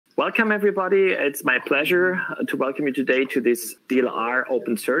Welcome, everybody. It's my pleasure to welcome you today to this DLR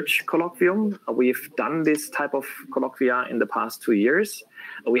Open Search Colloquium. We've done this type of colloquia in the past 2 years.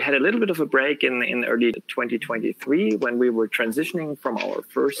 We had a little bit of a break in early 2023 when we were transitioning from our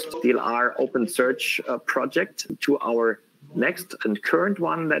first DLR Open Search project to our next and current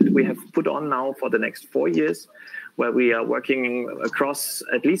one that we have put on now for the next 4 years, where we are working across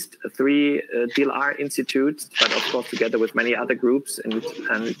at least 3 DLR institutes, but of course together with many other groups and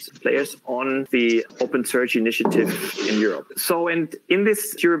players on the Open Search Initiative in Europe. So in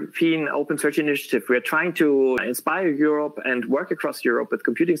this European Open Search Initiative, we are trying to inspire Europe and work across Europe with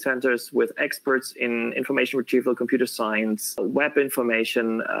computing centers, with experts in information retrieval, computer science, web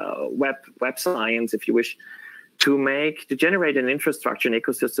information, web science, if you wish, to generate an infrastructure, an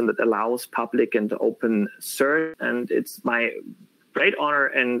ecosystem that allows public and open search. And it's my great honor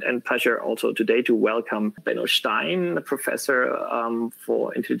and pleasure also today to welcome Benno Stein, a professor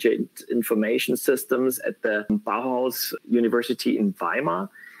for intelligent information systems at the Bauhaus-Universität in Weimar.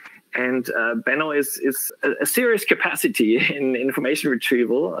 And Benno is a serious capacity in information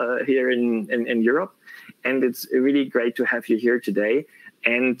retrieval here in Europe. And it's really great to have you here today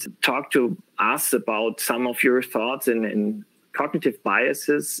and talk to us about some of your thoughts in cognitive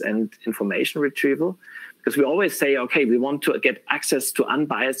biases and information retrieval. Because we always say, okay, we want to get access to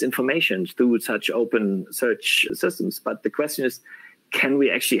unbiased information through such open search systems. But the question is, can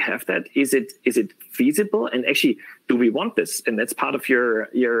we actually have that? Is it feasible? And actually, do we want this? And that's part of your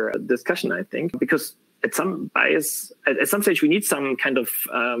discussion, I think, because at some stage, we need some kind of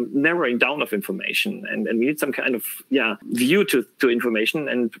narrowing down of information, and we need some kind of view to information.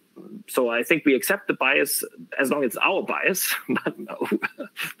 And so I think we accept the bias as long as it's our bias. But no,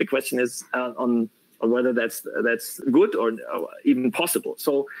 the question is on whether that's good or even possible.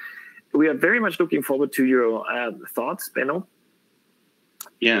 So we are very much looking forward to your thoughts, Benno.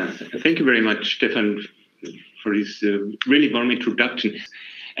 Yeah, thank you very much, Stefan, for this really warm introduction.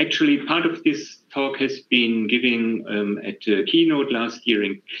 Actually, part of this talk has been given at a keynote last year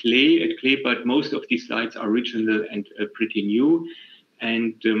at Clay, but most of these slides are original and pretty new.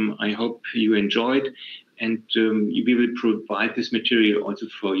 And I hope you enjoyed. And we will provide this material also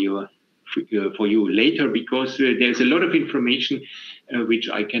for you later, because there's a lot of information which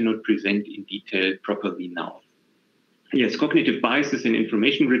I cannot present in detail properly now. Yes, cognitive biases in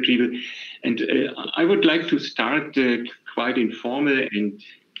information retrieval. And I would like to start quite informal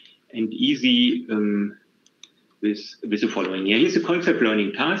and easy with the following. Yeah, here's a concept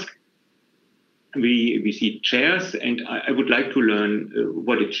learning task. We see chairs, and I would like to learn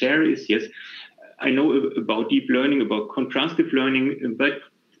what a chair is. Yes, I know about deep learning, about contrastive learning, but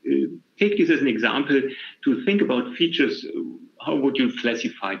take this as an example to think about features. How would you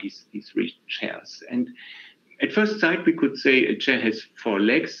classify these 3 chairs? And at first sight, we could say a chair has 4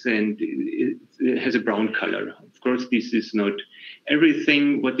 legs and it has a brown color. Of course, this is not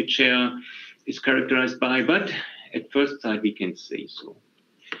everything what the chair is characterized by, but at first sight, we can say so.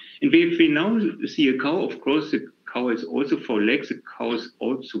 And if we now see a cow, of course, the cow has also 4 legs. The cow is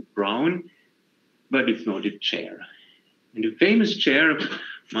also brown, but it's not a chair. And the famous chair,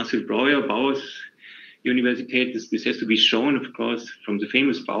 Marcel Breuer, Bauhaus-Universität, this has to be shown, of course, from the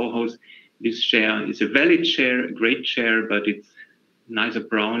famous Bauhaus. This chair is a valid chair, a great chair, but it's neither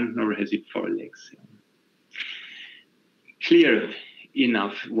brown nor has it 4 legs. Clear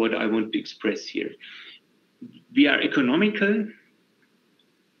enough what I want to express here. We are economical.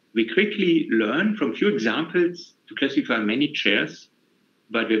 We quickly learn from few examples to classify many chairs,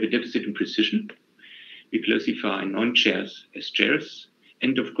 but we have a deficit in precision. We classify non-chairs as chairs.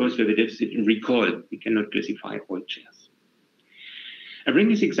 And of course, we have a deficit in recall. We cannot classify all chairs. I bring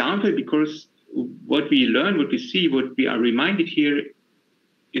this example because what we learn, what we see, what we are reminded here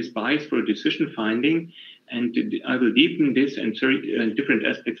is bias for decision finding. And I will deepen this and different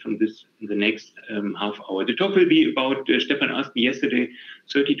aspects from this in the next half hour. The talk will be about, Stefan asked me yesterday,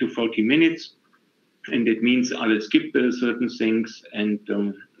 30 to 40 minutes. And that means I will skip certain things and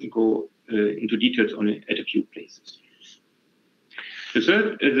go into details on it at a few places.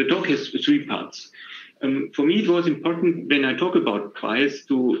 The talk has 3 parts. For me, it was important when I talk about bias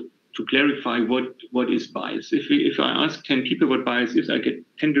to clarify what is bias. If I ask 10 people what bias is, I get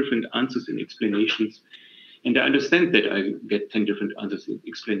 10 different answers and explanations. And I understand that I get 10 different answers and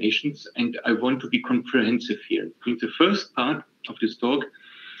explanations, and I want to be comprehensive here. And the first part of this talk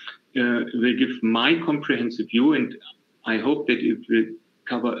will give my comprehensive view, and I hope that it will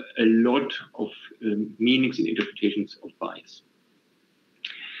cover a lot of meanings and interpretations of bias.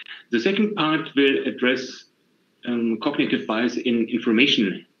 The second part will address cognitive bias in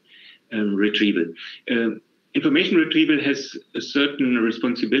information retrieval. Information retrieval has a certain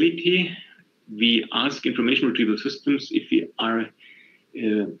responsibility. We ask information retrieval systems if we are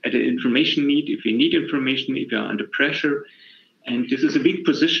at an information need, if we need information, if we are under pressure. And this is a big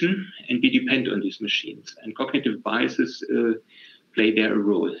position, and we depend on these machines. And cognitive biases play their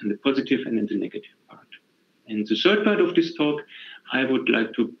role in the positive and in the negative part. And the third part of this talk, I would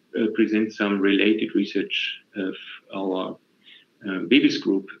like to present some related research of our BABIS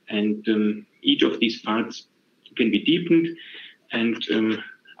group. And each of these parts can be deepened. And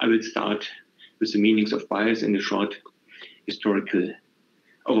I will start with the meanings of bias in a short historical.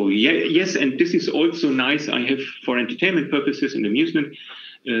 Oh, yeah, yes, and this is also nice. I have, for entertainment purposes and amusement,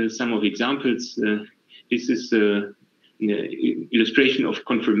 some of examples. This is an illustration of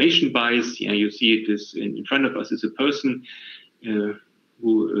confirmation bias. Yeah, you see it is in front of us is a person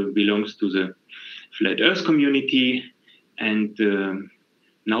who belongs to the flat Earth community and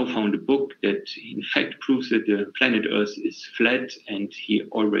now found a book that in fact proves that the planet Earth is flat, and he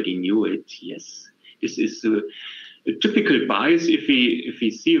already knew it. Yes, this is a typical bias. If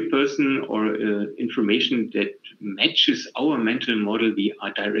we see a person or information that matches our mental model, we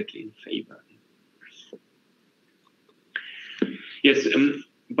are directly in favor. Yes,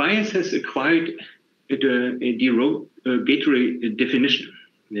 bias has acquired a derogatory definition.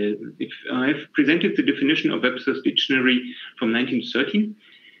 If I've presented the definition of Webster's dictionary from 1913,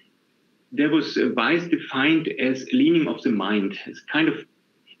 there was a bias defined as leaning of the mind, as kind of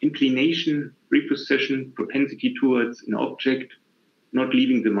inclination, repossession, propensity towards an object, not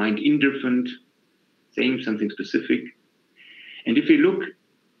leaving the mind indifferent, saying something specific. And if we look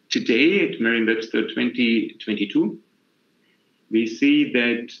today at Merriam-Webster 2022, we see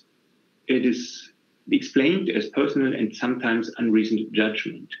that it is explained as personal and sometimes unreasoned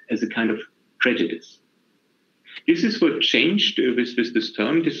judgment, as a kind of prejudice. This is what changed with this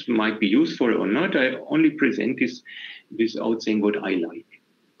term. This might be useful or not. I only present this without saying what I like.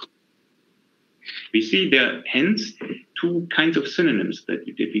 We see there, hence, two kinds of synonyms that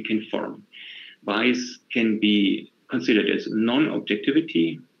we can form. Bias can be considered as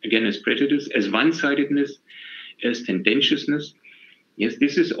non-objectivity, again as prejudice, as one-sidedness, as tendentiousness. Yes,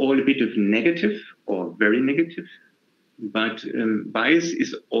 this is all a bit of negative or very negative, but bias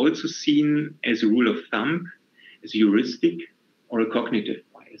is also seen as a rule of thumb, as a heuristic or a cognitive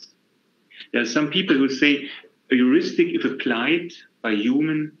bias. There are some people who say a heuristic, if applied by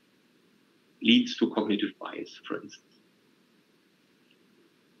human, leads to cognitive bias, for instance.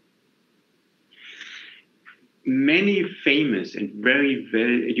 Many famous and very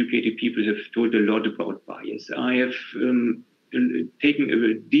well-educated people have told a lot about bias. I have taken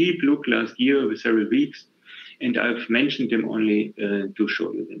a deep look last year over several weeks, and I've mentioned them only to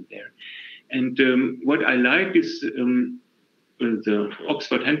show you them there. And what I like is the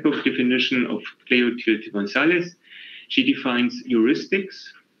Oxford Handbook definition of Cleotilde Gonzalez. She defines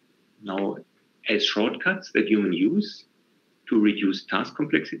heuristics now as shortcuts that humans use to reduce task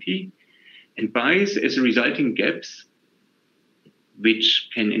complexity, and bias as resulting gaps, which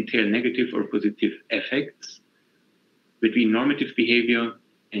can entail negative or positive effects between normative behavior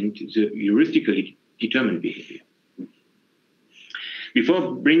and the heuristically determined behavior.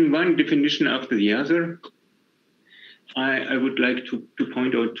 Before bringing one definition after the other, I would like to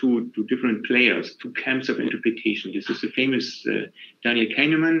point out two different players, two camps of interpretation. This is the famous Daniel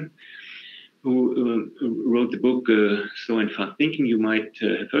Kahneman, who wrote the book Slow and Fast Thinking. You might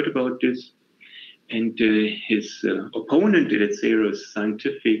have heard about this. And his opponent, let's say, or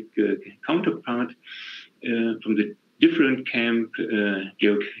scientific counterpart from the different camp,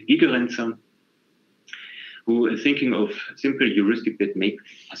 Georg Gigerenzer, who is thinking of simple heuristic that make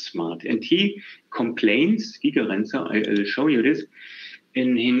us smart. And he complains, Gigerenzer, I will show you this,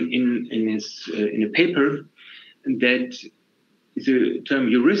 in a paper, that the term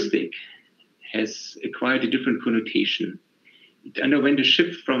heuristic has acquired a different connotation. It underwent a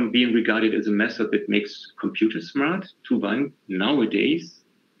shift from being regarded as a method that makes computers smart to one nowadays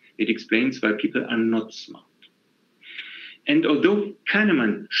it explains why people are not smart. And although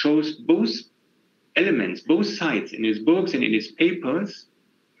Kahneman shows both elements, both sides in his books and in his papers,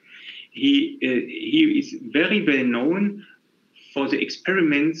 he is very well known for the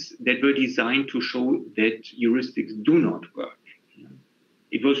experiments that were designed to show that heuristics do not work.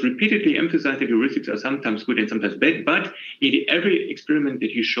 It was repeatedly emphasized that heuristics are sometimes good and sometimes bad, but every experiment that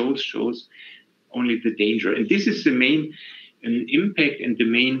he shows only the danger. And this is the main impact and the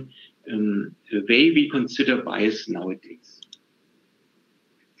main way we consider bias nowadays.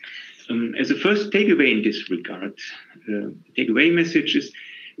 As a first takeaway in this regard, takeaway message is,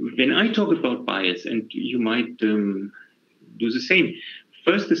 when I talk about bias, and you might do the same,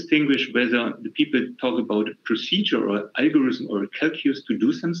 first distinguish whether the people talk about a procedure or algorithm or a calculus to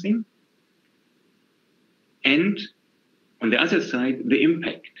do something, and on the other side, the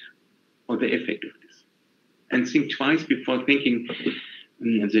impact or the effect of this. And think twice before thinking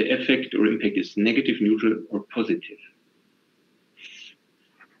the effect or impact is negative, neutral, or positive.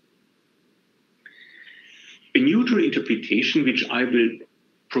 A neutral interpretation, which I will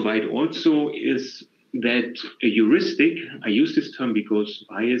provide also, is that a heuristic, I use this term because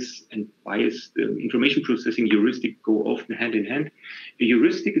bias and biased information processing heuristic go often hand in hand. A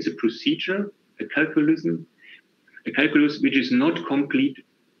heuristic is a procedure, a calculus which is not complete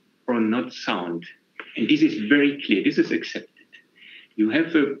or not sound. And this is very clear, this is accepted. You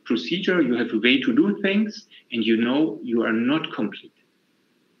have a procedure, you have a way to do things, and you know you are not complete.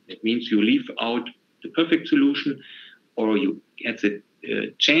 That means you leave out the perfect solution, or you get the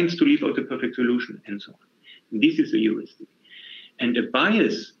chance to leave out the perfect solution, and so on. This is a heuristic. And a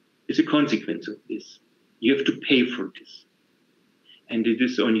bias is a consequence of this. You have to pay for this. And it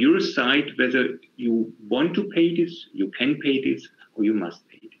is on your side whether you want to pay this, you can pay this, or you must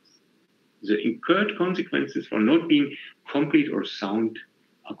pay this. The incurred consequences for not being complete or sound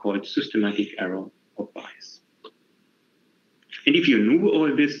are called systematic error or bias. And if you knew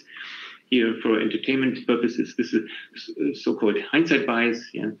all this, here for entertainment purposes, this is so-called hindsight bias.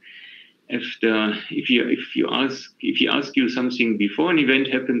 Yeah. If you ask you something before an event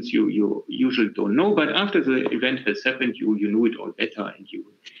happens, you usually don't know, but after the event has happened, you knew it all better and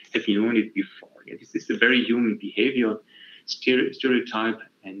you have known it before. Yeah. This is a very human behavior stereotype,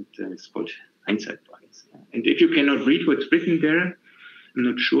 and it's called hindsight bias. Yeah. And if you cannot read what's written there, I'm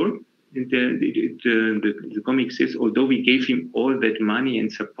not sure. The comic says, although we gave him all that money and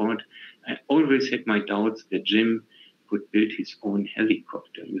support, I always had my doubts that Jim could build his own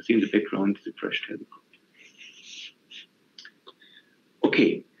helicopter. You see in the background the crashed helicopter.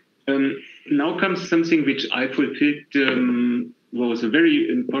 Okay, now comes something which I fulfilled, was a very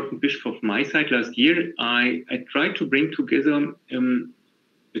important wish of my side last year. I tried to bring together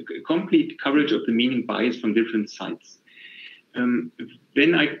a complete coverage of the meaning bias from different sides.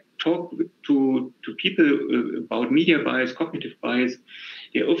 When I talk to people about media bias, cognitive bias,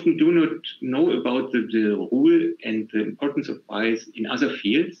 they often do not know about the rule and the importance of bias in other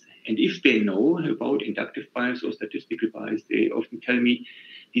fields. And if they know about inductive bias or statistical bias, they often tell me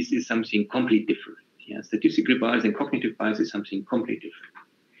this is something completely different. Yeah, statistical bias and cognitive bias is something completely different.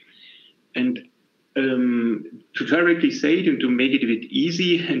 And to directly say it and to make it a bit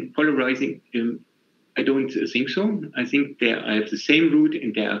easy and polarizing, I don't think so. I think they have the same root,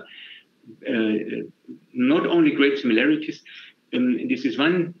 and there are not only great similarities. This is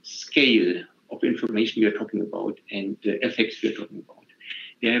one scale of information we are talking about and effects we are talking about.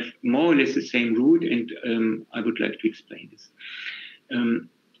 They have more or less the same root, and I would like to explain this.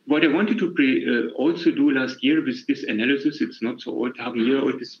 What I wanted to also do last year with this analysis, it's not so old, half a year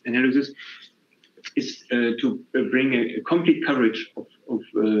old, this analysis, is to bring a complete coverage of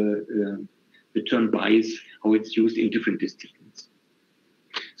the term bias, how it's used in different disciplines.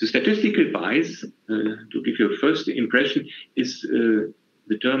 So statistical bias, to give you a first impression, is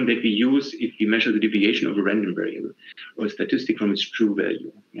the term that we use if we measure the deviation of a random variable or a statistic from its true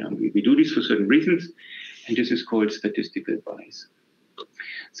value. Yeah, we do this for certain reasons, and this is called statistical bias.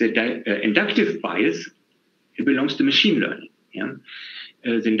 The inductive bias, it belongs to machine learning. Yeah?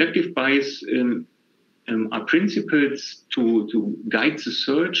 The inductive bias are principles to guide the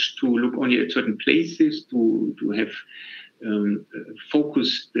search, to look only at certain places, to have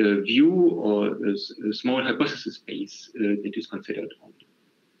focused view or a small hypothesis space that is considered only.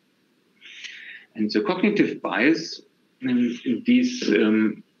 And the cognitive bias, these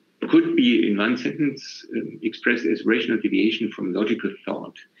could be in one sentence expressed as rational deviation from logical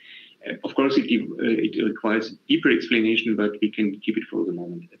thought. Of course, it requires deeper explanation, but we can keep it for the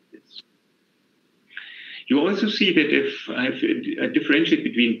moment at this. You also see that if I differentiate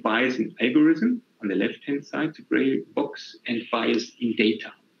between bias in algorithm on the left-hand side, the gray box, and bias in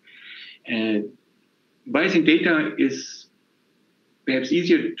data. Bias in data is perhaps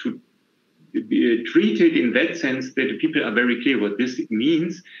easier to be treated in that sense that the people are very clear what this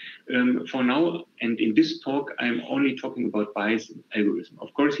means. For now, and in this talk, I'm only talking about bias in algorithm.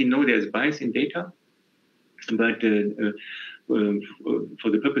 Of course, you know there's bias in data, but for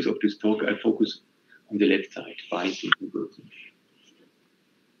the purpose of this talk, I focus on the left side, bias in algorithm.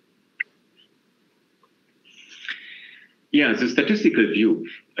 Yeah, the statistical view.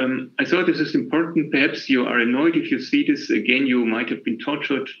 I thought this is important. Perhaps you are annoyed if you see this. Again, you might have been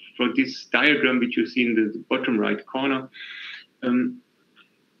tortured for this diagram, which you see in the bottom right corner.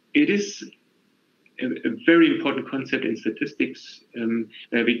 It is a very important concept in statistics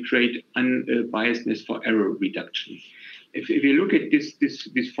where we trade unbiasedness for error reduction. If you look at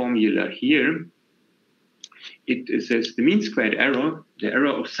this formula here, it says the mean squared error, the error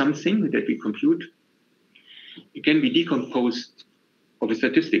of something that we compute, it can be decomposed of a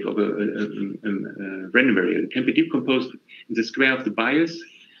statistic, of a random variable. It can be decomposed in the square of the bias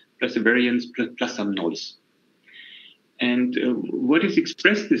plus the variance plus some noise. And what is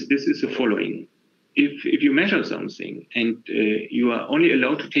expressed this is the following. If you measure something and you are only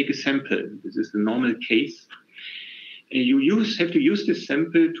allowed to take a sample, this is the normal case, you have to use this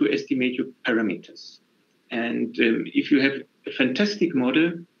sample to estimate your parameters. And if you have a fantastic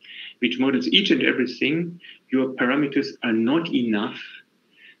model, which models each and everything, your parameters are not enough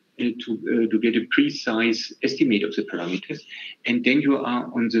to get a precise estimate of the parameters. And then you are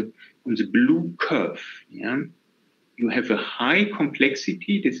on the blue curve. Yeah? You have a high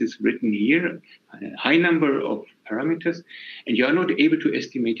complexity, this is written here, a high number of parameters, and you are not able to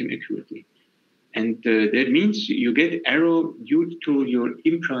estimate them accurately. And that means you get error due to your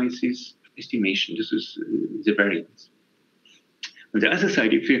imprecise estimation. This is the variance. On the other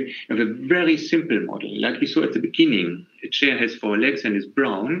side, if you have a very simple model, like we saw at the beginning, a chair has 4 legs and is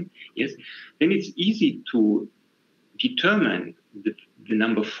brown, yes, then it's easy to determine the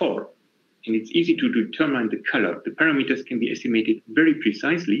number 4. And it's easy to determine the color. The parameters can be estimated very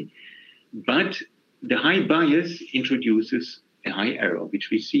precisely, but the high bias introduces a high error, which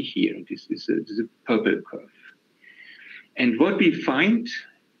we see here. This is a purple curve. And what we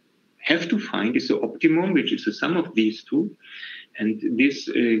have to find is the optimum, which is the sum of these two. And this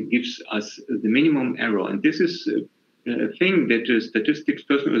gives us the minimum error. And this is a thing that a statistics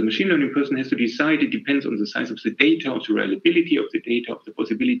person or a machine learning person has to decide. It depends on the size of the data, of the reliability of the data, of the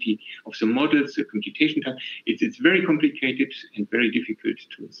possibility of the models, the computation time. It's very complicated and very difficult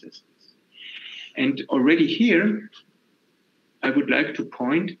to assess this. And already here, I would like to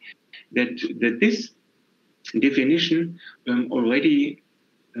point that this definition already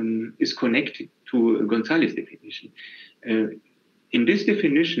is connected to Gonzalez's definition. In this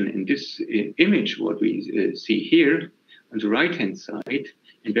definition, in this image, what we see here on the right-hand side,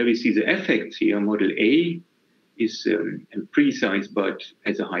 and where we see the effects here, model A is precise but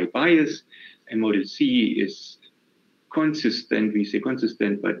has a high bias, and model C is consistent, we say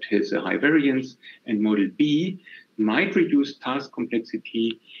consistent but has a high variance, and model B might reduce task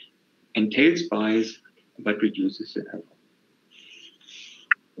complexity, entails bias, but reduces the error.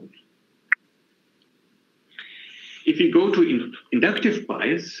 If we go to inductive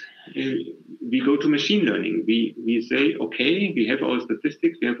bias, we go to machine learning. We say, okay, we have our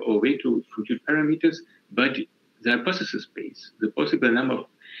statistics, we have our way to compute parameters, but the hypothesis space, the possible number of,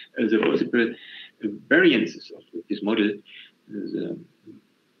 the possible variances of this model,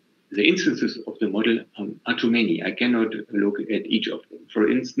 the instances of the model are too many. I cannot look at each of them. For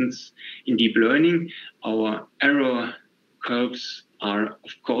instance, in deep learning, our error curves are,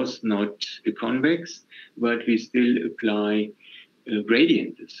 of course, not convex, but we still apply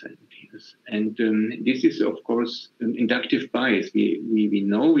gradient descent. And this is, of course, an inductive bias. We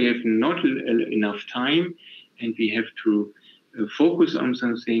know we have not enough time, and we have to focus on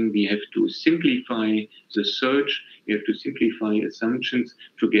something. We have to simplify the search. We have to simplify assumptions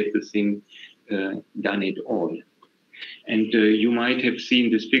to get the thing done at all. And you might have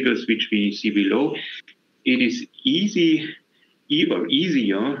seen these figures which we see below. It is easier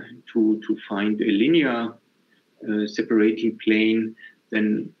to find a linear separating plane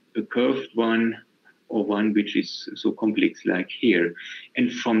than a curved one or one which is so complex like here.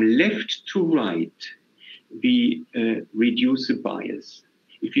 And from left to right, we reduce the bias.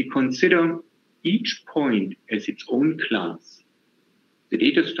 If we consider each point as its own class, the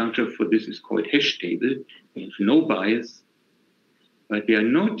data structure for this is called hash table. We have no bias, but we are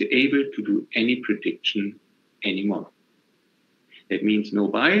not able to do any prediction anymore. That means no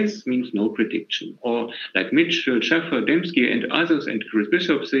bias, means no prediction. Or like Mitchell, Schaffer, Dembski, and others, and Chris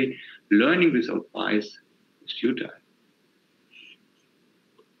Bishop say, learning without bias is futile.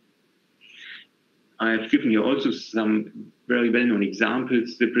 I've given you also some very well-known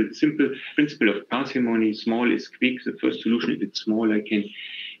examples. The simple principle of parsimony, small is quick. The first solution, if it's small, I can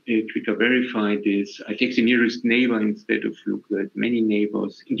quicker verify this. I take the nearest neighbor instead of look at many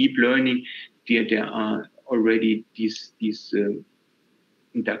neighbors. In deep learning, there are already these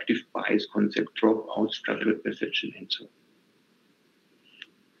inductive bias concept, dropout, structured perception, and so on.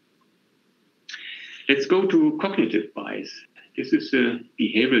 Let's go to cognitive bias. This is a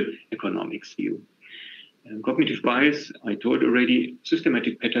behavioral economics view. Cognitive bias, I told already,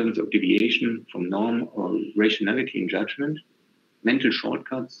 systematic patterns of deviation from norm or rationality in judgment. mental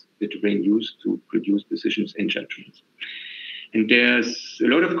shortcuts that the brain uses to produce decisions and judgments. And there's a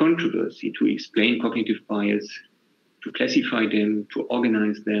lot of controversy to explain cognitive bias, to classify them, to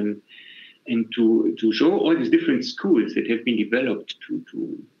organize them, and to show all these different schools that have been developed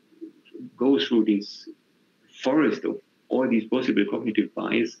to go through this forest of all these possible cognitive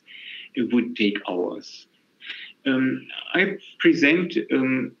bias. It would take hours. I present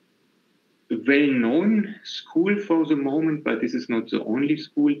a well-known school for the moment, but this is not the only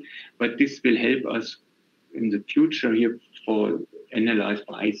school, but this will help us in the future here for analyze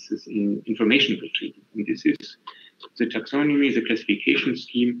biases in information retrieval. And this is the taxonomy, the classification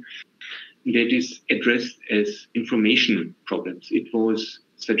scheme that is addressed as information problems. It was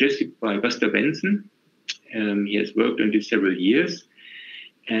suggested by Buster Benson. He has worked on this several years.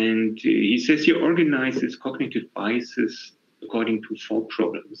 And he says he organizes cognitive biases according to 4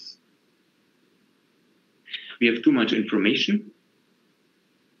 problems. We have too much information,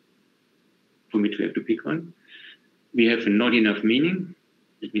 from which we have to pick one. We have not enough meaning.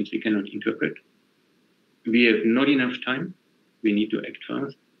 That means we cannot interpret. We have not enough time. We need to act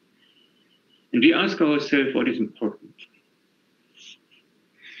fast. And we ask ourselves what is important.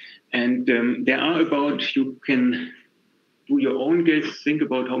 And there are about, you can do your own guess, think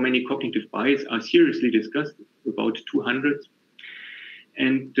about how many cognitive bias are seriously discussed, about 200.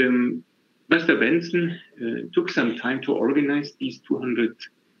 And Buster Benson took some time to organize these 200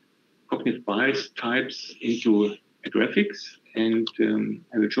 cognitive bias types into graphics. And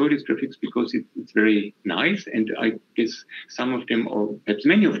I will show these graphics because it's very nice. And I guess some of them, or perhaps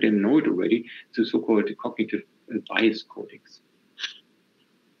many of them, know it already, the so-called cognitive bias codex.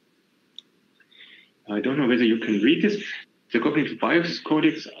 I don't know whether you can read this. The cognitive bias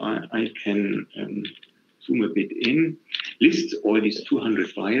codex, I can zoom a bit in, lists all these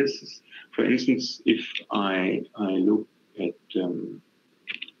 200 biases. For instance, if I look at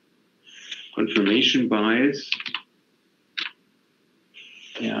confirmation bias,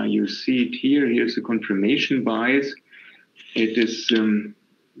 yeah, you see it here. Here's a confirmation bias. It is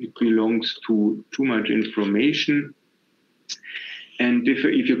it belongs to too much information. And if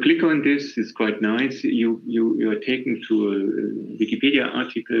you click on this, it's quite nice. You are taken to a Wikipedia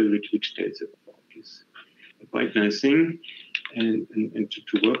article which tells about this. A quite nice thing and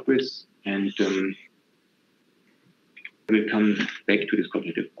to work with. And we'll come back to this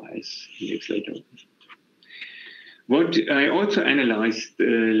cognitive bias next later. What I also analyzed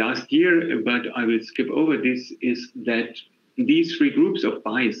last year, but I will skip over this, is that these 3 groups of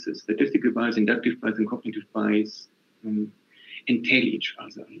biases, statistical bias, inductive bias, and cognitive bias, entail each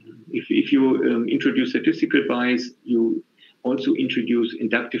other. If you introduce statistical bias, you also introduce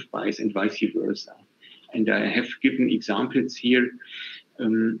inductive bias and vice versa. And I have given examples here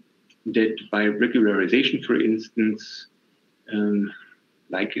that by regularization, for instance,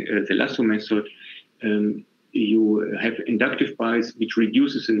 like the lasso method, you have inductive bias, which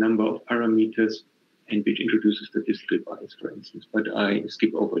reduces the number of parameters and which introduces statistical bias, for instance. But I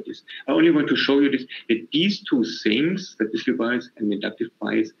skip over this. I only want to show you this, that these 2 things, statistical bias and inductive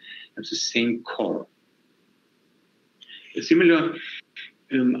bias, have the same core. A similar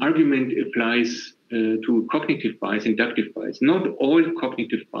argument applies to cognitive bias, inductive bias. Not all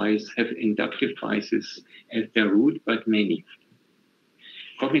cognitive bias have inductive biases as their root, but many.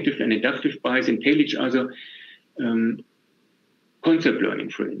 Cognitive and inductive bias entail each other. Concept learning,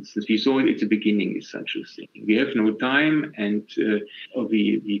 for instance, we saw it at the beginning is such a thing. We have no time, and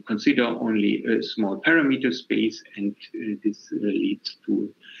we consider only a small parameter space, and this leads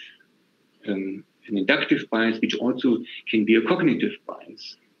to an inductive bias, which also can be a cognitive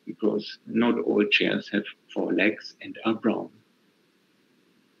bias, because not all chairs have 4 legs and are brown.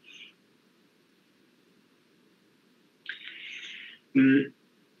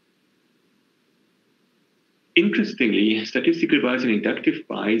 Interestingly, statistical bias and inductive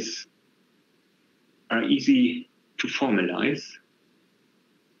bias are easy to formalize.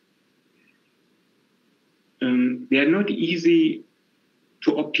 They are not easy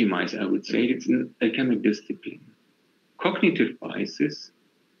to optimize, I would say. It's an academic discipline. Cognitive biases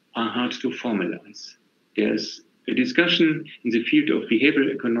are hard to formalize. There's a discussion in the field of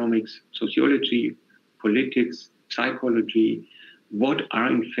behavioral economics, sociology, politics, psychology. What are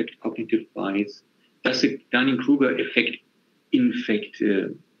in fact cognitive bias? Does the Dunning-Kruger effect in fact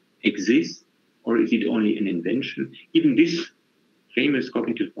exist, or is it only an invention? Even this famous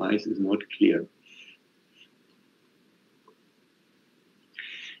cognitive bias is not clear.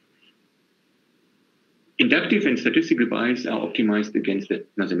 Inductive and statistical bias are optimized against a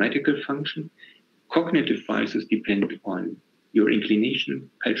mathematical function. Cognitive biases depend on your inclination,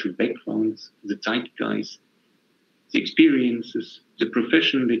 cultural backgrounds, the zeitgeist, the experiences, the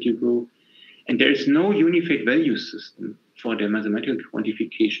profession that you go. And there is no unified value system for their mathematical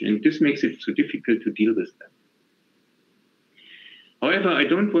quantification. And this makes it so difficult to deal with them. However, I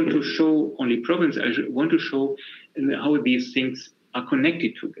don't want to show only problems. I want to show how these things are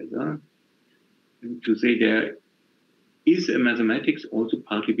connected together. And to say there is a mathematics also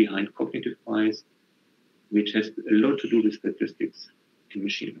partly behind cognitive bias, which has a lot to do with statistics and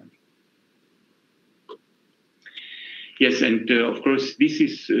machine learning. Yes, and of course, this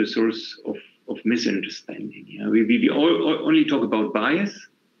is a source of misunderstanding. Yeah? We all only talk about bias,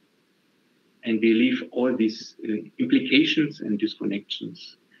 and we leave all these implications and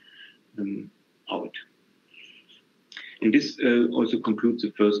disconnections out. And this also concludes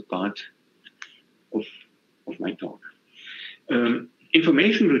the first part of my talk.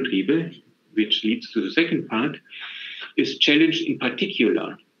 Information retrieval, which leads to the second part, is challenged in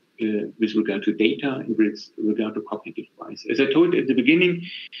particular with regard to data and with regard to cognitive bias. As I told at the beginning,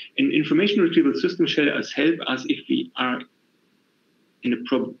 an information retrieval system shall help us if we are in a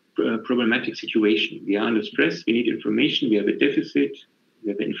problematic situation. We are under stress, we need information, we have a deficit, we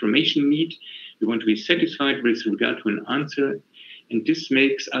have an information need, we want to be satisfied with regard to an answer, and this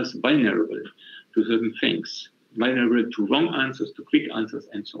makes us vulnerable to certain things, vulnerable to wrong answers, to quick answers,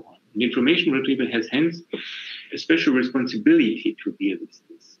 and so on. And information retrieval has hence a special responsibility to deal with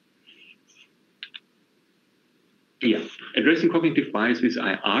this. Yeah, addressing cognitive bias with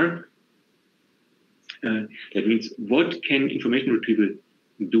IR. That means what can information retrieval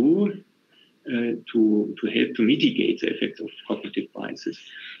do to help to mitigate the effects of cognitive biases.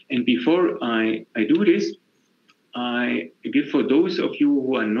 And before I do this, I give, for those of you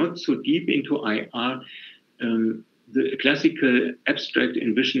who are not so deep into IR, the classical abstract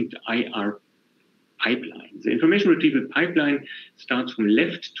envisioned IR pipeline. The information retrieval pipeline starts from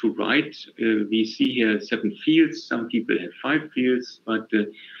left to right. We see here 7 fields. Some people have 5 fields, but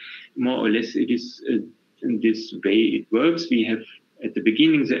more or less it is in this way it works. We have at the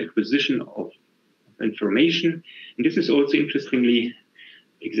beginning the acquisition of information. And this is also interestingly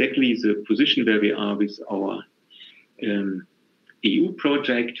exactly the position where we are with our EU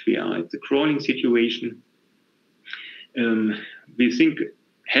project. We are at the crawling situation. We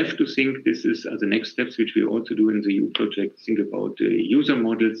have to think, this is the next steps, which we also do in the EU project, think about user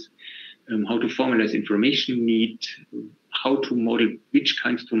models, how to formalize information need, how to model, which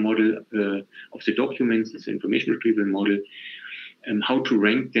kinds to model of the documents, this information retrieval model, how to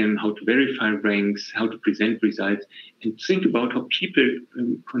rank them, how to verify ranks, how to present results, and think about how people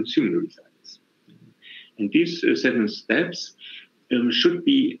consume the results. And these 7 steps should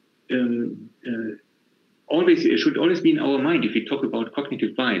be should always be in our mind if we talk about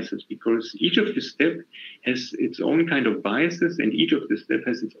cognitive biases, because each of the steps has its own kind of biases, and each of the steps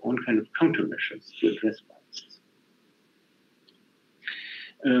has its own kind of countermeasures to address biases.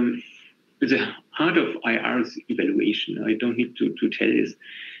 The heart of IR's evaluation, I don't need to tell this,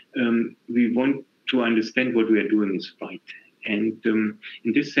 we want to understand what we are doing is right. And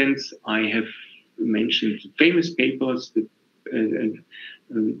in this sense, I have mentioned famous papers that,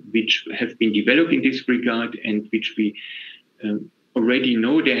 which have been developed in this regard and which we already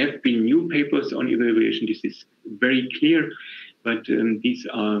know. There have been new papers on evaluation. This is very clear, but these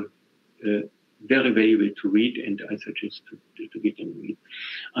are very valuable to read, and I suggest to get them read.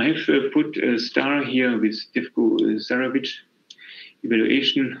 I have put a star here with Divko Saravich,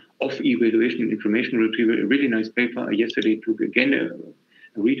 evaluation in information retrieval, a really nice paper. I yesterday took again a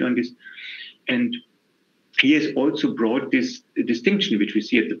read on this. And he has also brought this distinction, which we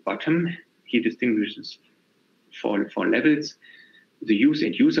see at the bottom. He distinguishes for levels, the use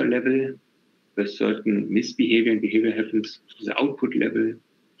and user level, where certain misbehavior and behavior happens, the output level,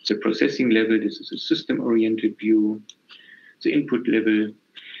 the processing level, this is a system-oriented view, the input level,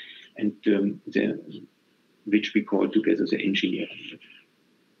 and which we call together the engineering level.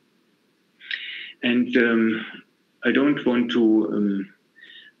 And I don't want to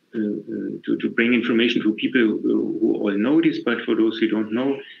bring information to people who all know this, but for those who don't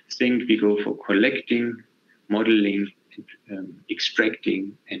know, think we go for collecting, modeling, and,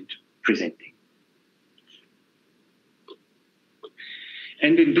 extracting, and presenting.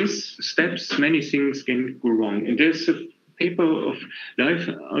 And in these steps, many things can go wrong. And there's a paper of Life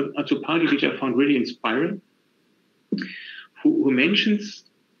Azzopardi, which I found really inspiring, who mentions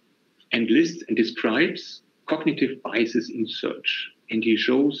and lists and describes cognitive biases in search. And he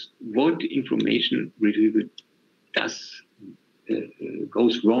shows what information retrieval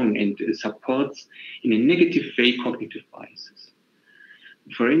goes wrong and supports in a negative way cognitive biases.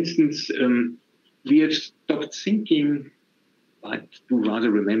 For instance, we have stopped thinking but do rather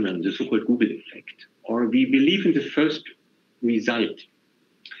remember the so-called Google effect. Or we believe in the first result,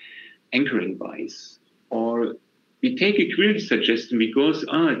 anchoring bias. Or we take a query suggestion because,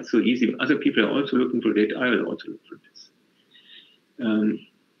 it's so easy. Other people are also looking for that. I will also look for this.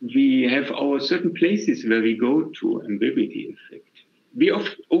 We have our certain places where we go to ambiguity effect. We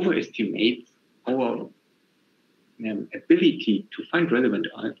often overestimate our ability to find relevant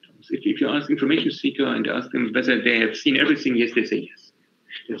items. If you ask information seeker and ask them whether they have seen everything, yes, they say yes.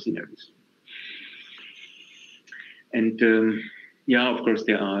 They've seen everything. And of course,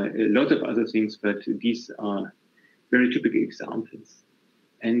 there are a lot of other things, but these are very typical examples.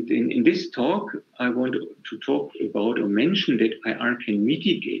 And in this talk, I want to talk about or mention that IR can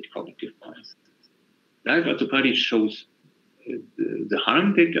mitigate cognitive biases. Live Orthopedic shows the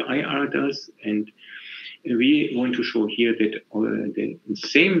harm that IR does, and we want to show here that in the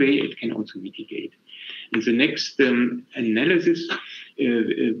same way it can also mitigate. And the next analysis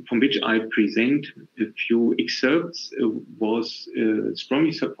from which I present a few excerpts was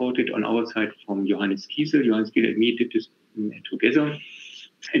strongly supported on our side from Johannes Kiesel. Johannes Kiesel and me did this together.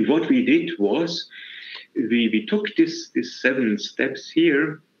 And what we did was we took these 7 steps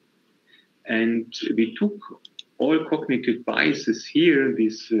here, and we took all cognitive biases here,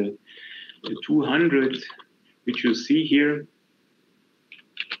 these 200, which you see here,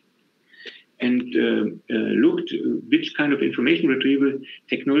 and looked which kind of information retrieval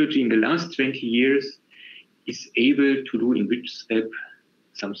technology in the last 20 years is able to do in which step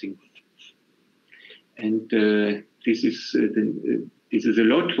something good. And this is a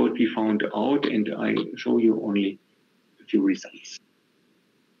lot what we found out, and I show you only a few results.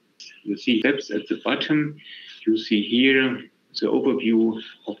 You see steps at the bottom. You see here the overview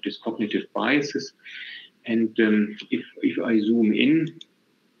of these cognitive biases. And if I zoom in,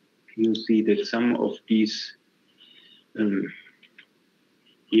 you see that some of these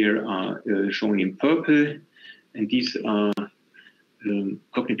here are shown in purple, and these are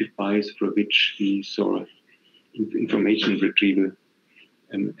cognitive bias for which we saw information retrieval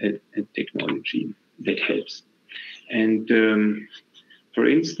technology that helps. And for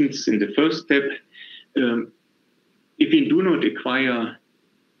instance, in the first step, if we do not acquire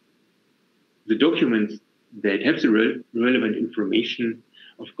the documents that have the relevant information,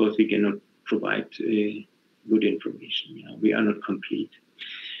 of course, we cannot provide good information. Yeah? We are not complete.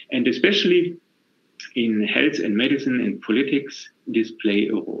 And especially in health and medicine and politics, this play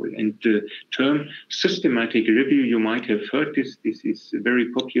a role. And the term systematic review, you might have heard this. This is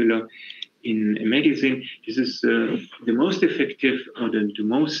very popular in medicine. This is the most effective or the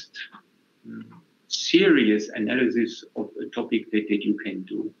most serious analysis of a topic that you can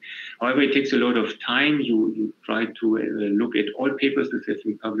do. However, it takes a lot of time. You try to look at all papers that have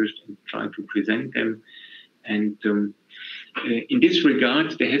been published and try to present them. And in this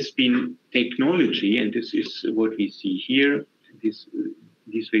regard, there has been technology, and this is what we see here. This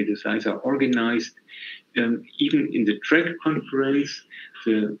way the slides are organized. Even in the track conference,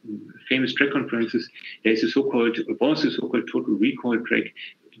 the famous track conferences, there's a so-called total recall track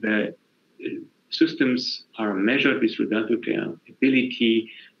where systems are measured with regard to their ability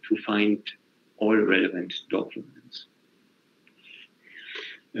to find all relevant documents.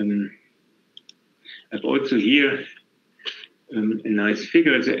 I've also here a nice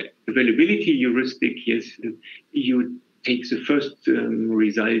figure. The availability heuristic, yes, you take the first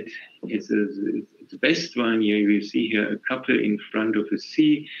result as the best one. Here you see here a couple in front of a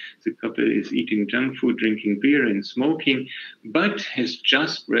sea. The couple is eating junk food, drinking beer, and smoking, but has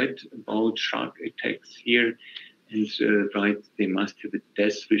just read about shark attacks here, and writes they must have a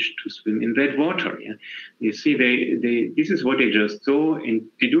death wish to swim in that water. Yeah, you see, this is what they just saw, and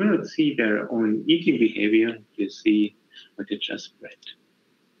they do not see their own eating behavior. They see what they just read.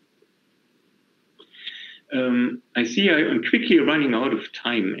 I see I'm quickly running out of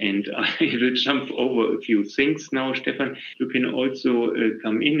time, and I will jump over a few things now. Stefan, you can also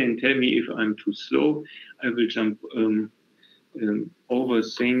come in and tell me if I'm too slow. I will jump over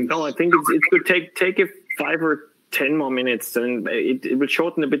things. No, I think it's good. Take it 5 or 10 more minutes, and it will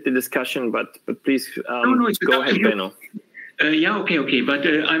shorten a bit the discussion. But please go ahead, Benno. Okay. But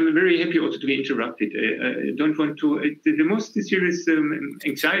I'm very happy also to be interrupted. I don't want to. The most serious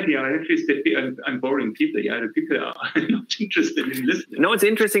anxiety I have is that I'm boring people. Yeah, the people are not interested in listening. No, it's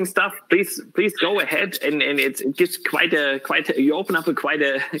interesting stuff. Please go ahead, and it gives quite a. You open up quite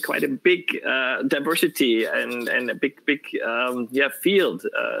a big diversity and a big field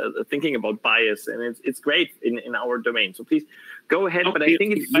thinking about bias, and it's great in our domain. So please go ahead. Okay, but I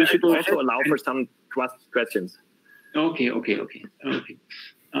think you should also allow for some questions. Okay. I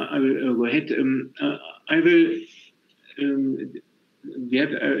will go ahead. I will we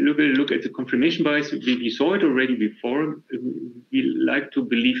have a look at the confirmation bias. We saw it already before. We like to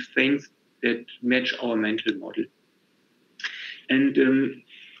believe things that match our mental model. And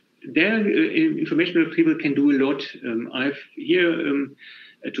information retrieval can do a lot. I've here,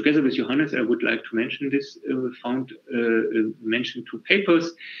 together with Johannes, I would like to mention this, mentioned two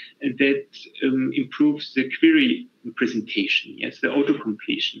papers that improves the query presentation, yes, the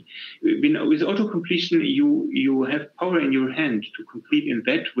auto-completion. With auto-completion, you have power in your hand to complete in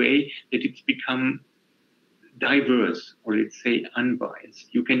that way that it's become diverse, or let's say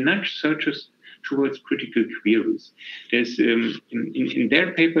unbiased. You can nudge searchers towards critical queries. There's in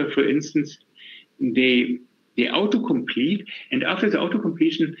their paper, for instance, they autocomplete, and after the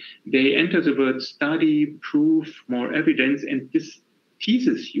autocompletion, they enter the word study, proof, more evidence, and this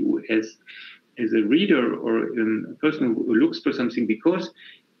teases you as a reader or a person who looks for something, because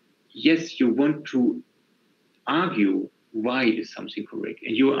yes, you want to argue why is something correct,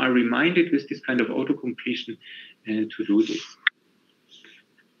 and you are reminded with this kind of autocompletion to do this.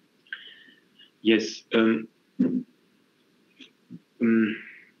 Yes.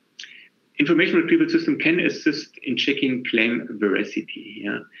 Information retrieval system can assist in checking claim veracity.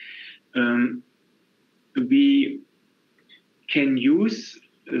 Yeah? We can use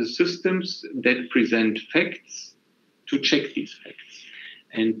systems that present facts to check these facts.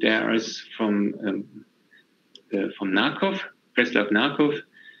 And there is from Narkov, Preslav Narkov,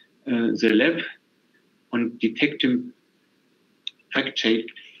 the lab on detecting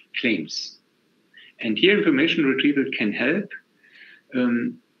fact-checked claims. And here information retrieval can help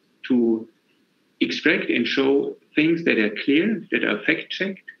to extract and show things that are clear, that are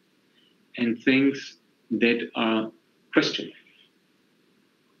fact-checked, and things that are questioned.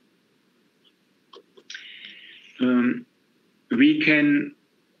 We can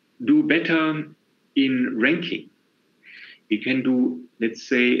do better in ranking. We can do, let's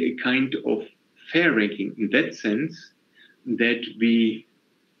say, a kind of fair ranking in that sense that we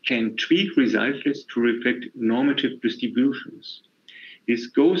can tweak result lists to reflect normative distributions. This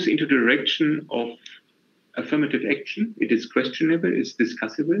goes into the direction of affirmative action. It is questionable, it's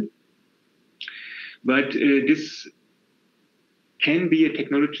discussable. But this can be a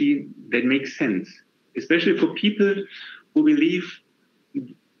technology that makes sense, especially for people who believe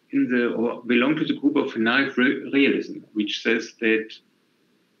in or belong to the group of naive realism, which says that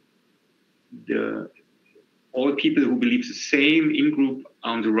all people who believe the same in-group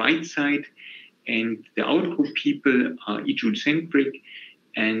are on the right side, and the out-group people are egocentric,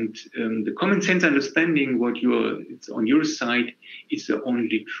 and the common sense understanding it's on your side is the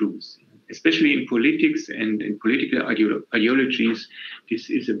only truth. Especially in politics and in political ideologies, this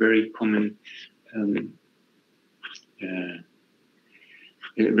is a very common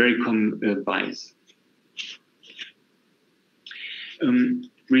bias.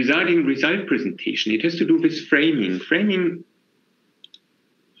 Regarding result presentation, it has to do with framing. Framing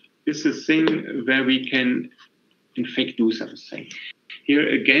is a thing where we can, in fact, do something. Here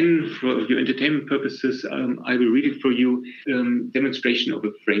again, for your entertainment purposes, I will read it for you, demonstration of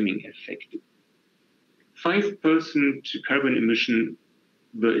a framing effect. 5% carbon emission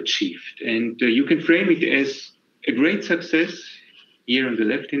were achieved, and you can frame it as a great success. Here on the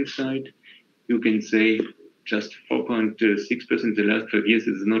left-hand side, you can say just 4.6% the last 5 years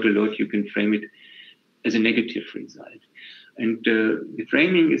is not a lot. You can frame it as a negative result. And the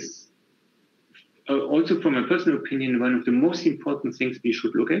framing is also, from my personal opinion, one of the most important things we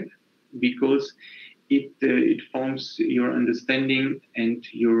should look at, because it forms your understanding and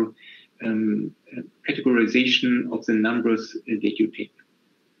your categorization of the numbers that you take.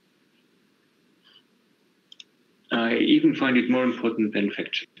 I even find it more important than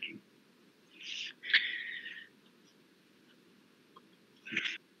fact-checking.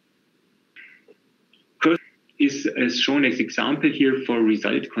 Is as shown as example here for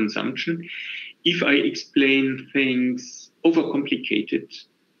result consumption. If I explain things overcomplicated,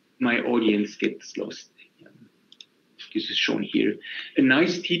 my audience gets lost. This is shown here. A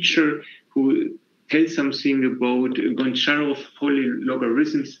nice teacher who tells something about Goncharov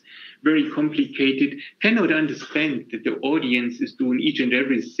polylogarithms, very complicated, cannot understand that the audience is doing each and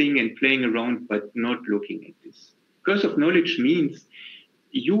everything and playing around, but not looking at this. Curse of knowledge means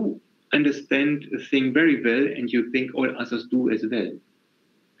you understand a thing very well and you think all others do as well.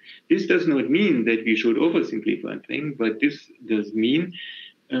 This does not mean that we should oversimplify a thing, but this does mean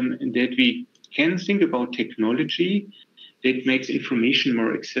that we can think about technology that makes information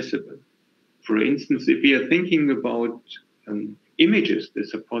more accessible. For instance, if we are thinking about images that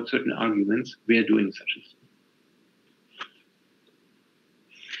support certain arguments, we are doing such a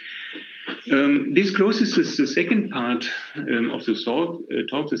This closes the second part of the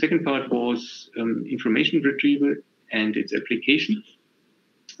talk. The second part was information retrieval and its application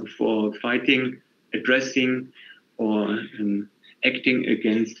for fighting, addressing, or acting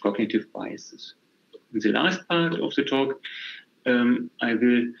against cognitive biases. In the last part of the talk, I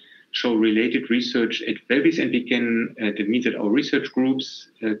will show related research at Belvis, and begin that means that our research groups,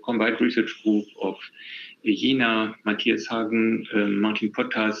 combined research group of Jena, Matthias Hagen, Martin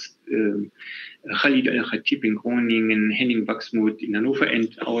Pottas, Khalid Al-Khatib in Groningen, Henning Wachsmuth in Hannover,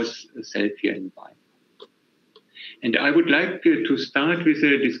 and ourselves here in Weimar. And I would like to start with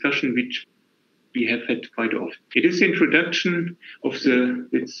a discussion which we have had quite often. It is the introduction of the,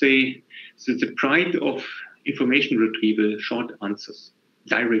 let's say, the pride of information retrieval, short answers,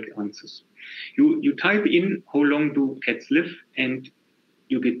 direct answers. You type in how long do cats live, and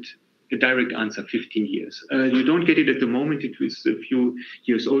you get a direct answer, 15 years. You don't get it at the moment. It was a few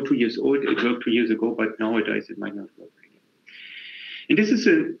years old, 2 years old. It worked 2 years ago, but nowadays it might not work again. And this is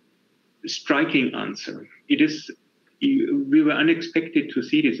a striking answer. It is, we were unexpected to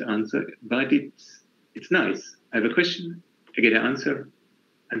see this answer, but it's nice. I have a question, I get an answer,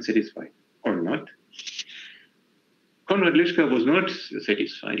 I'm satisfied, or not. Konrad Lischka was not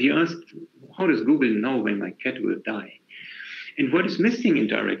satisfied. He asked, how does Google know when my cat will die? And what is missing in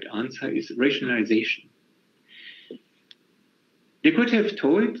direct answer is rationalization. They could have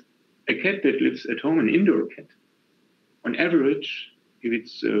told a cat that lives at home, an indoor cat, on average, if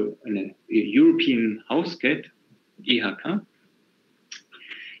it's a European house cat, EHK,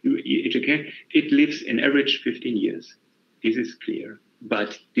 it lives in average 15 years. This is clear,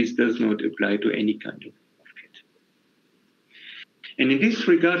 but this does not apply to any kind of cat. And in this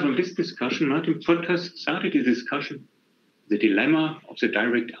regard, from this discussion, Martin Pottas started a discussion, the dilemma of the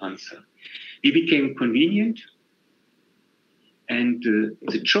direct answer. We became convenient, and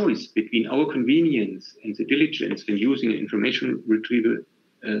the choice between our convenience and the diligence when using an information retrieval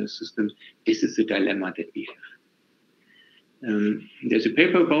system, this is the dilemma that we have. There's a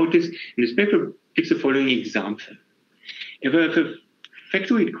paper about this, and this paper gives the following example. If I have a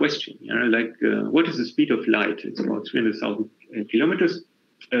factoid question, like what is the speed of light? It's about 300,000 kilometers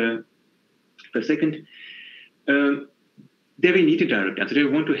per second. There we need a direct answer. They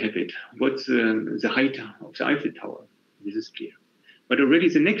want to have it. What's the height of the Eiffel Tower? This is clear. But already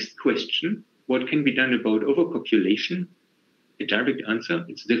the next question, what can be done about overpopulation? A direct answer,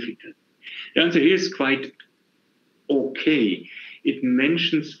 it's difficult. The answer here is quite okay. It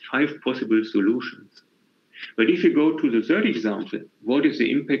mentions 5 possible solutions. But if you go to the third example, what is the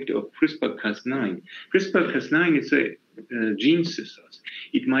impact of CRISPR-Cas9? CRISPR-Cas9 is a gene scissors.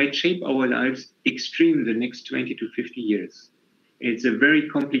 It might shape our lives extremely in the next 20 to 50 years. It's a very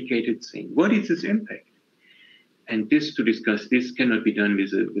complicated thing. What is its impact? And this, to discuss this, cannot be done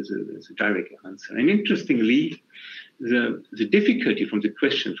with a direct answer. And interestingly, the difficulty from the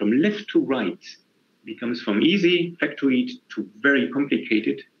question from left to right becomes from easy, factoid, to very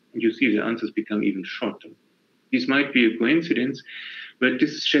complicated, and you see the answers become even shorter. This might be a coincidence, but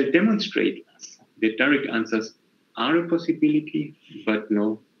this shall demonstrate us that direct answers are a possibility, but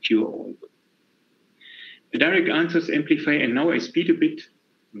no cure-all. The direct answers amplify, and now I speed a bit,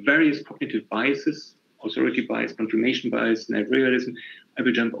 various cognitive biases, authority bias, confirmation bias, naive realism. I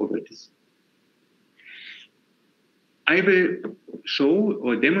will jump over this. I will show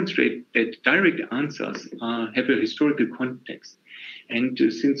or demonstrate that direct answers have a historical context. And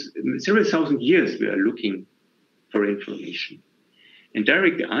since several thousand years, we are looking for information. And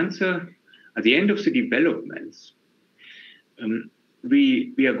direct answer, at the end of the developments,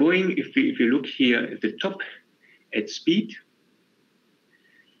 we are going, if you look here at the top, at speed,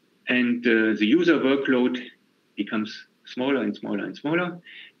 and the user workload becomes smaller and smaller and smaller,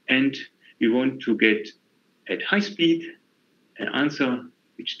 and we want to get at high speed an answer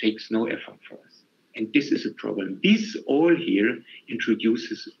which takes no effort for us. And this is a problem. This all here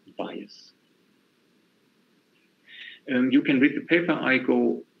introduces bias. You can read the paper, I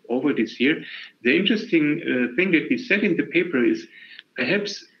go over this here. The interesting thing that we said in the paper is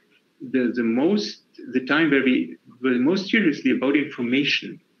perhaps the time where we were most seriously about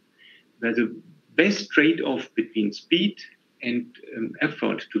information, where the best trade-off between speed and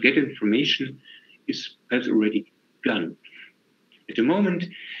effort to get information is perhaps already done. At the moment,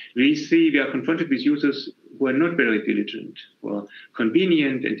 we are confronted with users who are not very diligent, who are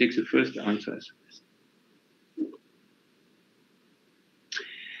convenient and take the first answer as the best.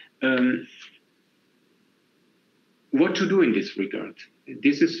 What to do in this regard?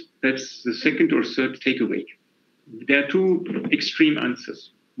 This is perhaps the second or third takeaway. There are 2 extreme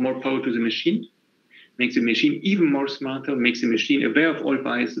answers. More power to the machine. makes the machine even more smarter, makes the machine aware of all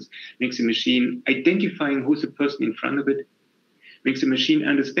biases, makes the machine identifying who's the person in front of it, makes the machine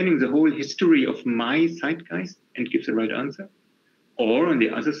understanding the whole history of my zeitgeist and gives the right answer. Or on the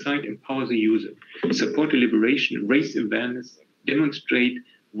other side, empower the user, support deliberation, raise awareness, demonstrate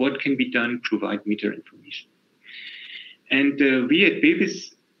what can be done, provide meta information. And we at BEBIS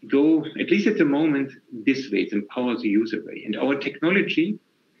go, at least at the moment, this way, it empowers the user way. And our technology,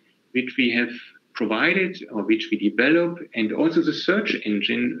 which we have provided or which we develop, and also the search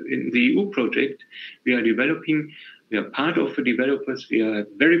engine in the EU project we are developing, we are part of the developers, we are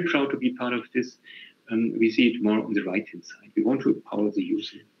very proud to be part of this. We see it more on the right-hand side. We want to empower the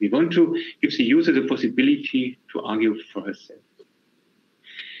user. We want to give the user the possibility to argue for herself.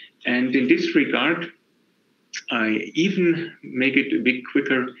 And in this regard, I even make it a bit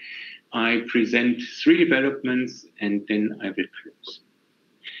quicker. I present 3 developments and then I will close.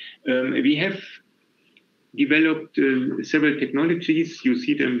 We have developed several technologies. You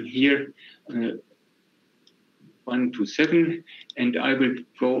see them here, 1 to 7, and I will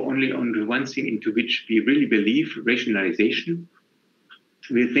go only on the one thing into which we really believe, rationalization.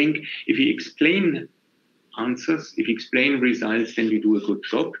 We think if we explain answers, if we explain results, then we do a good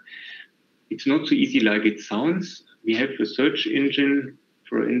job. It's not so easy like it sounds. We have a search engine.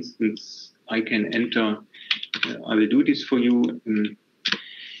 For instance, I can enter, I will do this for you,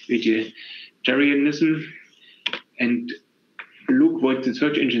 vegetarianism, and look what the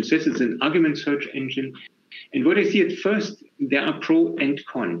search engine says. It's an argument search engine. And what I see at first, there are pro and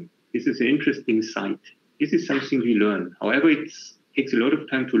con. This is an interesting site. This is something we learn. However, it takes a lot of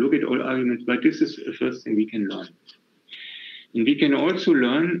time to look at all arguments, but this is the first thing we can learn. And we can also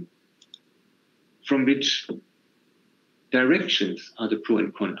learn from which directions are the pro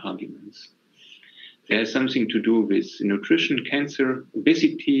and con arguments. There's something to do with nutrition, cancer,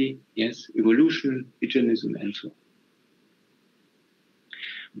 obesity, yes, evolution, veganism, and so on.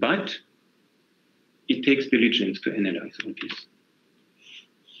 But it takes diligence to analyze all this.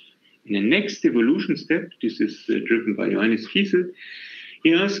 In the next evolution step, this is driven by Johannes Kiesel,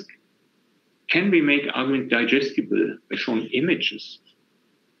 he asked, can we make argument digestible by showing images?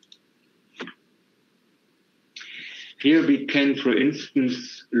 Here we can, for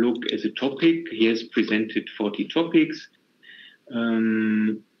instance, look at a topic. He has presented 40 topics.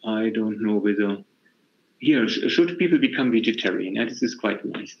 I don't know whether here, should people become vegetarian? Yeah, this is quite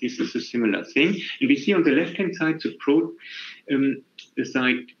nice. This is a similar thing. And we see on the left-hand side, the pro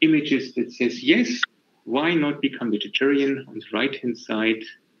side images that says, yes, why not become vegetarian? On the right-hand side,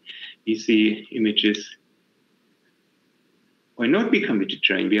 we see images, why not become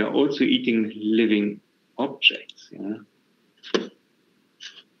vegetarian? We are also eating living objects. Yeah?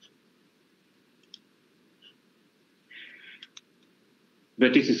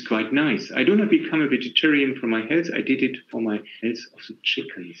 But this is quite nice. I do not become a vegetarian for my health. I did it for my health of the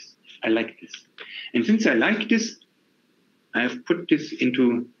chickens. I like this. And since I like this, I have put this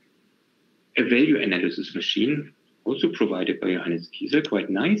into a value analysis machine, also provided by Johannes Kiesel,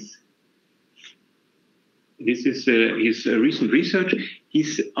 quite nice. This is his recent research.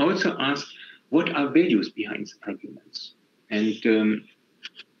 He's also asked, what are values behind arguments? And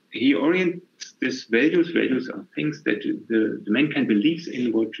he orients these values. Values are things that the mankind believes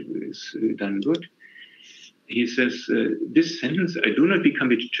in what is done good. He says, this sentence, I do not become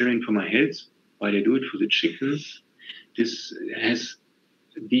vegetarian for my health, while I do it for the chickens. This has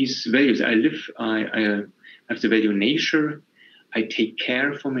these values. I have the value nature. I take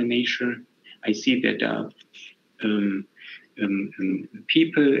care for my nature. I see that there are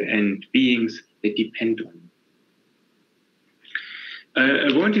people and beings that depend on me.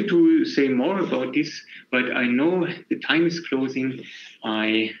 I wanted to say more about this, but I know the time is closing.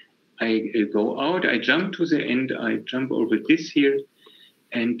 I go out, I jump to the end, I jump over this here,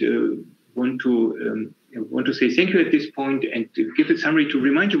 and want to say thank you at this point and give a summary to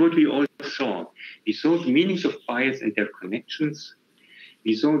remind you what we all saw. We saw the meanings of bias and their connections.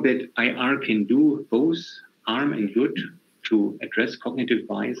 We saw that IR can do both harm and good to address cognitive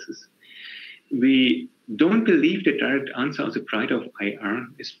biases. We don't believe the direct answer is the pride of IR,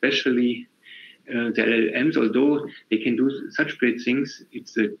 especially the LLMs, although they can do such great things.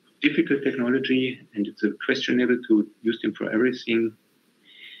 It's a difficult technology and it's questionable to use them for everything.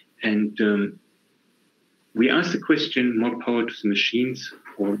 And we ask the question, more power to the machines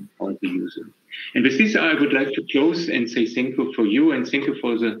or the user? And with this, I would like to close and say thank you for you and thank you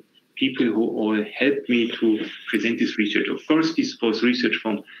for the people who all helped me to present this research. Of course, this was research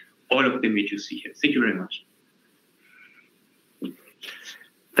from all of them that you see here. Thank you very much.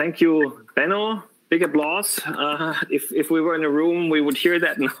 Thank you, Benno. big applause. If we were in a room, we would hear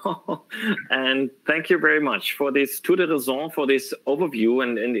that now. And thank you very much for this tour de raison, for this overview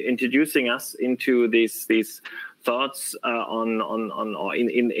and introducing us into these thoughts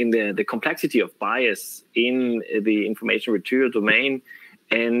in the complexity of bias in the information retrieval domain.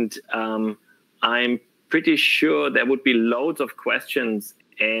 And I'm pretty sure there would be loads of questions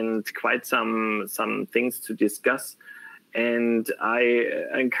and quite some things to discuss. And I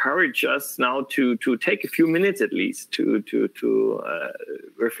encourage us now to take a few minutes at least to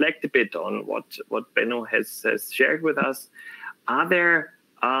reflect a bit on what Benno has shared with us. Are there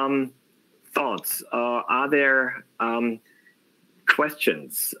thoughts? Are there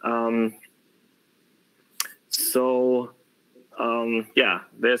questions? Yeah,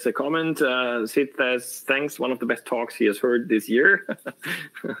 there's a comment. Sid says, thanks, one of the best talks he has heard this year.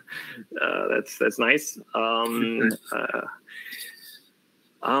 That's nice. Are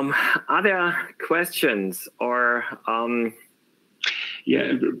there questions or probably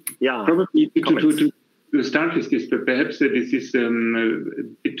to start with this, but perhaps this is a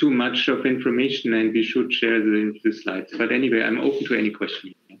bit too much of information and we should share the slides. But anyway, I'm open to any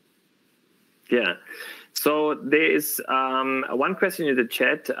question. Yeah. So there is one question in the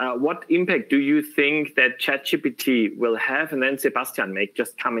chat. What impact do you think that ChatGPT will have? And then Sebastian may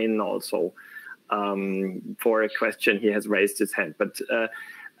just come in also for a question. He has raised his hand. But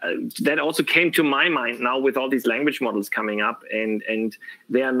that also came to my mind now with all these language models coming up. And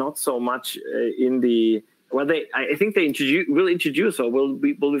they are not so much in the... Well, I think they will introduce or will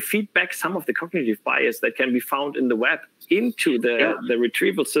feed back some of the cognitive bias that can be found in the web into the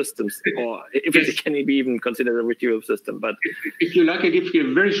retrieval systems, or if it can be even considered a retrieval system. But if you like, I give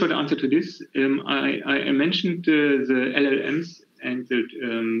you a very short answer to this. I mentioned the LLMs and the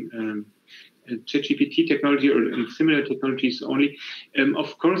ChatGPT technology or similar technologies only.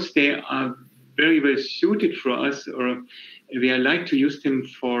 Of course, they are very well suited for us, or we like to use them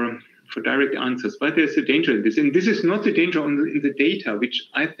for direct answers, but there's a danger in this. And this is not the danger in the data, which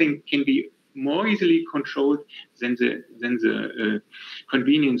I think can be more easily controlled than the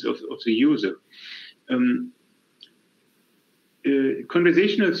convenience of the user.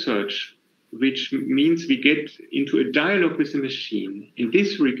 Conversational search, which means we get into a dialogue with the machine. In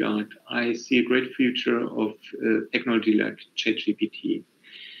this regard, I see a great future of technology like ChatGPT.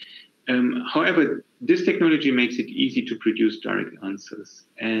 However, this technology makes it easy to produce direct answers.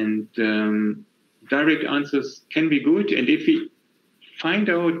 And direct answers can be good. And if we find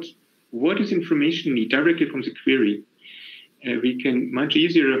out what is information we need directly from the query, we can much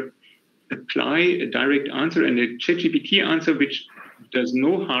easier apply a direct answer and a ChatGPT answer which does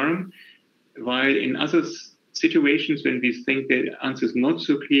no harm, while in other situations when we think the answer is not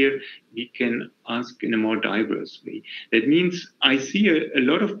so clear, we can ask in a more diverse way. That means I see a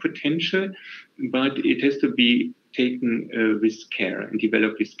lot of potential, but it has to be taken with care and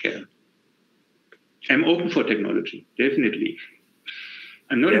developed with care. I'm open for technology, definitely.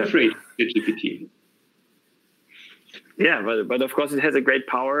 I'm not afraid of GPT. Yeah, but of course it has a great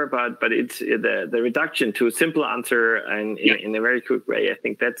power, but it's the reduction to a simple answer and in a very quick way. I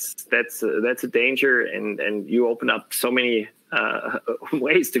think that's a danger, and you open up so many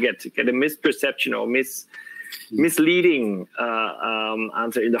ways to get a misperception or misleading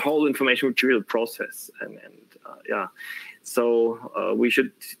answer in the whole information retrieval process. So we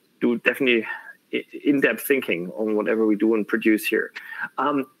should do definitely in-depth thinking on whatever we do and produce here.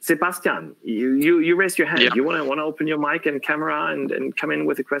 Sebastian, you raised your hand. Yeah. You want to open your mic and camera and come in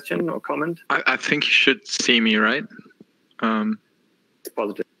with a question or comment? I think you should see me, right? It's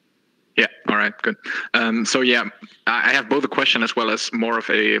positive. Yeah, all right, good. So yeah, I have both a question as well as more of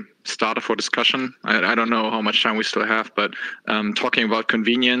a starter for discussion. I don't know how much time we still have, but talking about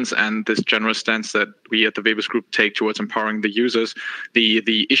convenience and this general stance that we at the Webers Group take towards empowering the users,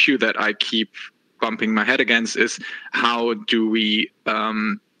 the issue that I keep bumping my head against is how do we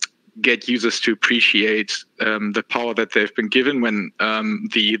get users to appreciate the power that they've been given when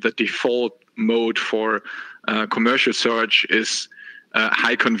the default mode for commercial search is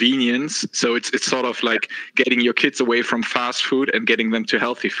high convenience. So it's sort of like getting your kids away from fast food and getting them to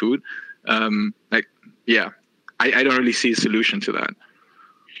healthy food. I don't really see a solution to that.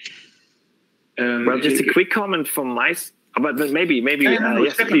 Well, just a quick comment from my but maybe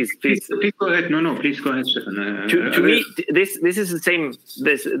yes, please go ahead. No, please go ahead, Stefan. To me, this is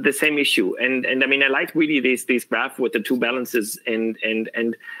the same issue, and I mean I like really this graph with the two balances, and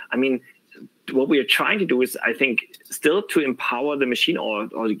I mean what we are trying to do is I think still to empower the machine or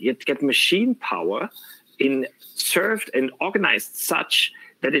get machine power in served and organized such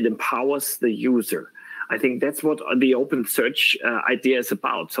that it empowers the user. I think that's what the open search idea is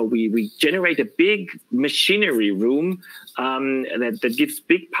about. So we generate a big machinery room that gives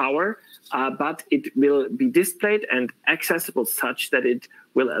big power, but it will be displayed and accessible such that it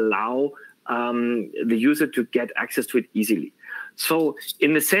will allow the user to get access to it easily. So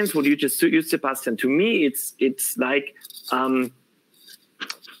in the sense what you just used, Sebastian, to me, it's like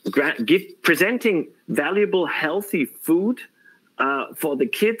presenting valuable, healthy food for the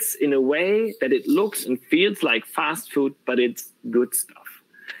kids in a way that it looks and feels like fast food, but it's good stuff.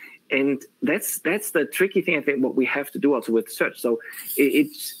 And that's the tricky thing, I think, what we have to do also with search. So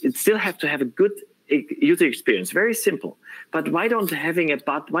it still have to have a good user experience, very simple. But why not having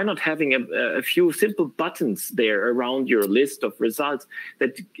a few simple buttons there around your list of results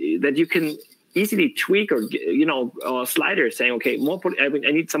that you can easily tweak, or or sliders saying, okay,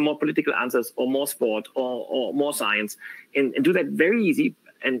 I need some more political answers, or more sport, or more science, and do that very easy.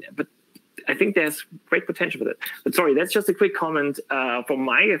 But I think there's great potential for that. But sorry, that's just a quick comment from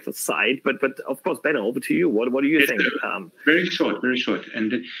my side. But of course, Benno, over to you. What do you think? Very short.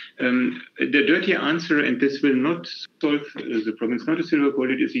 And the dirty answer, and this will not solve the problem. It's not a silver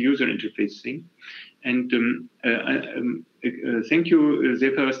bullet. It's a user interface thing. And thank you,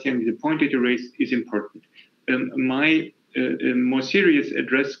 Sebastian. The point that you raised is important. My more serious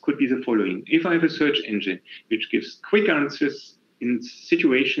address could be the following. If I have a search engine which gives quick answers in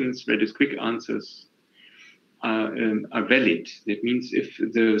situations where these quick answers are valid, that means if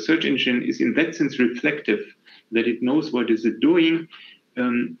the search engine is in that sense reflective, that it knows what is it doing,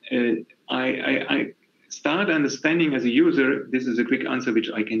 I start understanding as a user, this is a quick answer which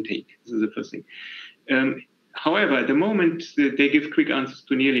I can take. This is the first thing. However, at the moment, they give quick answers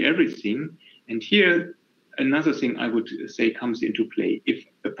to nearly everything. And here, another thing I would say comes into play. If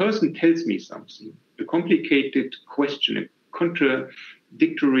a person tells me something, a complicated question, a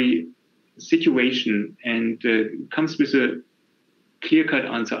contradictory situation, and comes with a clear-cut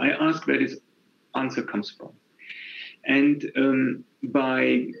answer, I ask where this answer comes from. And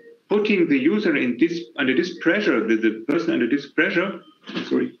by putting the user under this pressure, the person under this pressure,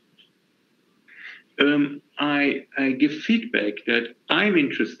 I give feedback that I'm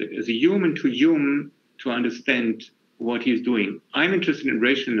interested as a human to human to understand what he's doing. I'm interested in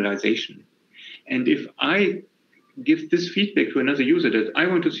rationalization. And if I give this feedback to another user that I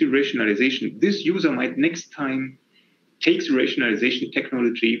want to see rationalization, this user might next time take the rationalization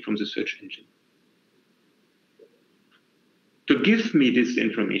technology from the search engine to give me this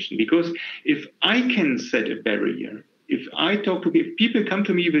information. Because if I can set a barrier, if I talk to people, people come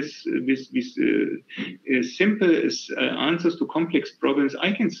to me with simple answers to complex problems,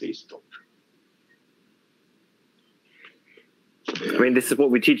 I can say stop. I mean, this is what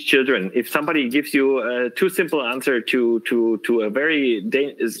we teach children. If somebody gives you a too simple answer to a very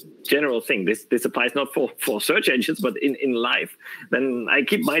general thing, this applies not for search engines, but in life, then I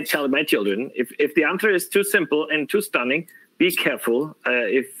keep my children, if the answer is too simple and too stunning, be careful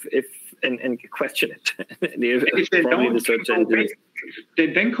and question it. If they don't, they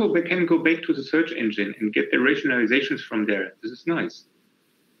then can go back to the search engine and get the rationalizations from there. This is nice.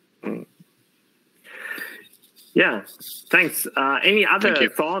 Yeah, thanks. Any other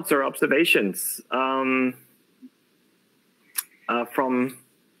thoughts or observations from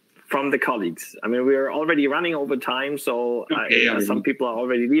the colleagues? I mean, we're already running over time, so some people are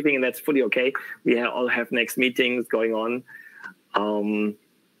already leaving, and that's fully okay. We all have next meetings going on.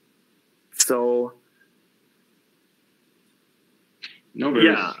 So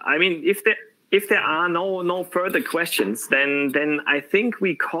yeah, I mean, if there are no further questions, then I think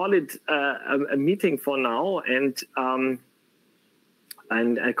we call it a meeting for now, and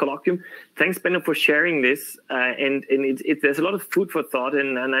a colloquium. Thanks, Benno, for sharing this. And there's a lot of food for thought,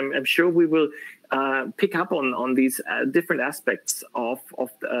 and I'm sure we will pick up on these different aspects of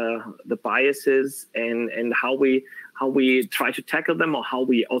the biases and how we try to tackle them, or how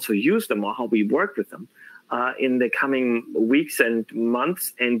we also use them, or how we work with them in the coming weeks and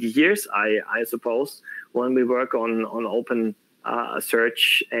months and years, I suppose, when we work on open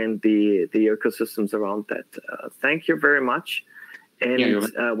search and the ecosystems around that. Thank you very much. And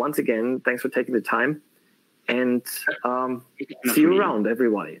once again, thanks for taking the time. And see you around,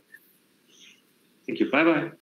 everybody. Thank you. Bye-bye.